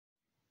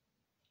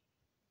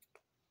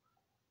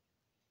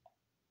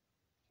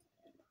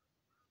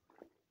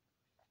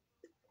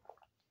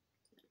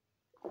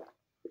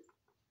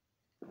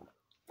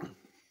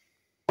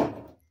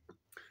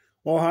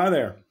Well, hi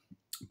there,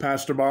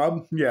 Pastor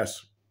Bob.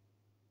 Yes,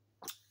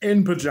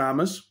 in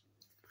pajamas.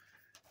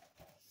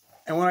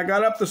 And when I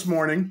got up this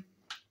morning,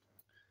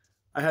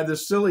 I had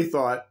this silly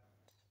thought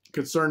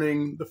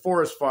concerning the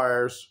forest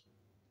fires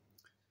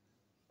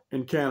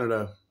in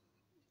Canada.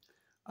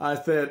 I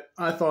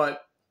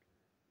thought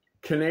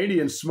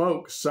Canadian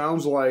smoke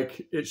sounds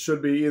like it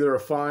should be either a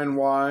fine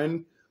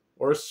wine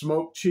or a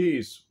smoked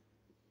cheese.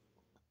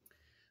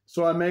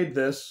 So I made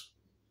the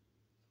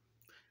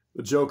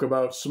joke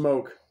about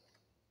smoke,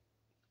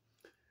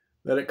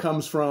 that it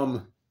comes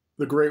from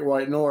the Great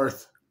White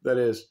North, that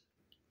is,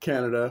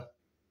 Canada.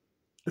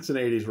 It's an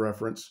 80s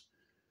reference.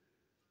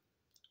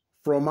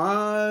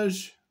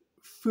 Fromage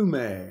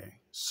fume,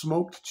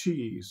 smoked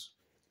cheese.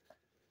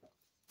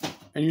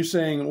 And you're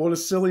saying, what a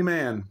silly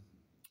man.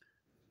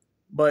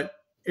 But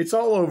it's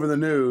all over the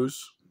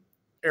news,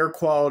 air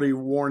quality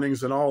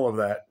warnings and all of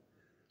that,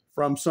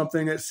 from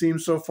something that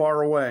seems so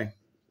far away.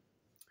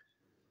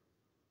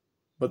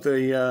 But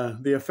the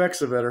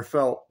effects of it are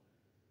felt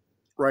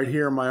right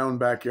here in my own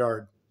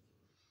backyard.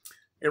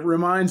 It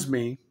reminds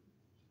me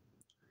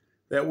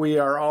that we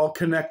are all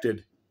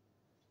connected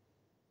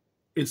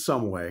in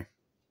some way.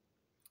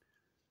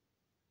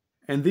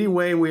 And the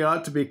way we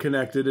ought to be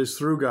connected is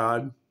through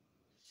God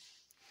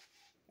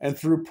and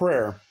through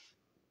prayer.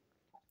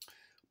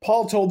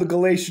 Paul told the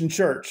Galatian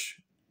church,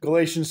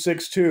 Galatians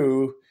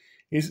 6:2,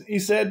 he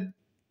said,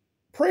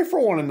 pray for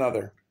one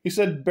another. He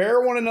said,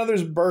 bear one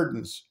another's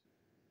burdens.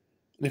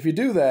 And if you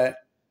do that,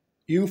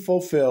 you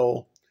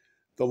fulfill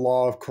the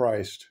law of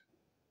Christ.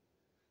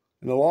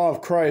 And the law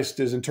of Christ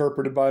is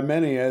interpreted by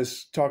many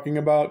as talking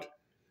about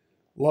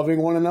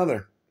loving one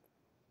another.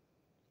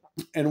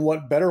 And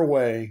what better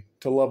way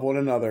to love one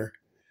another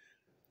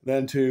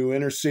than to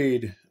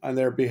intercede on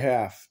their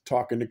behalf,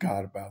 talking to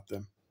God about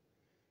them.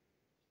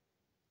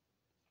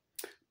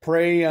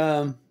 Pray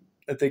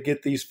that they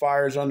get these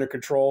fires under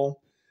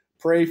control.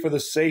 Pray for the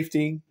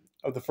safety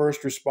of the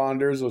first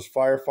responders, those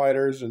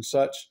firefighters and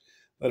such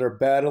that are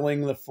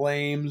battling the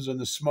flames and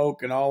the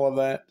smoke and all of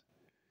that.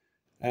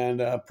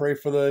 And pray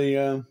for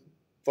the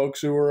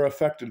folks who are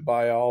affected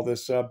by all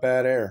this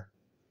bad air.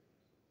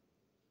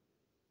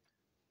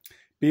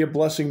 Be a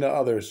blessing to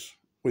others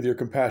with your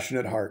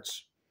compassionate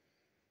hearts.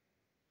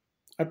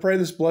 I pray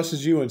this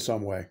blesses you in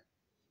some way.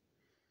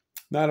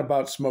 Not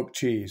about smoked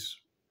cheese.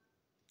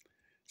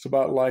 It's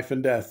about life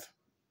and death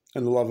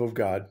and the love of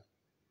God.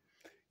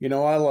 You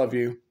know, I love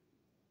you,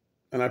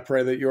 and I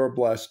pray that you're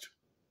blessed.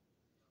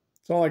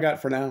 That's all I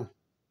got for now.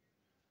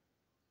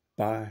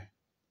 Bye.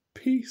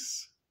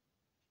 Peace.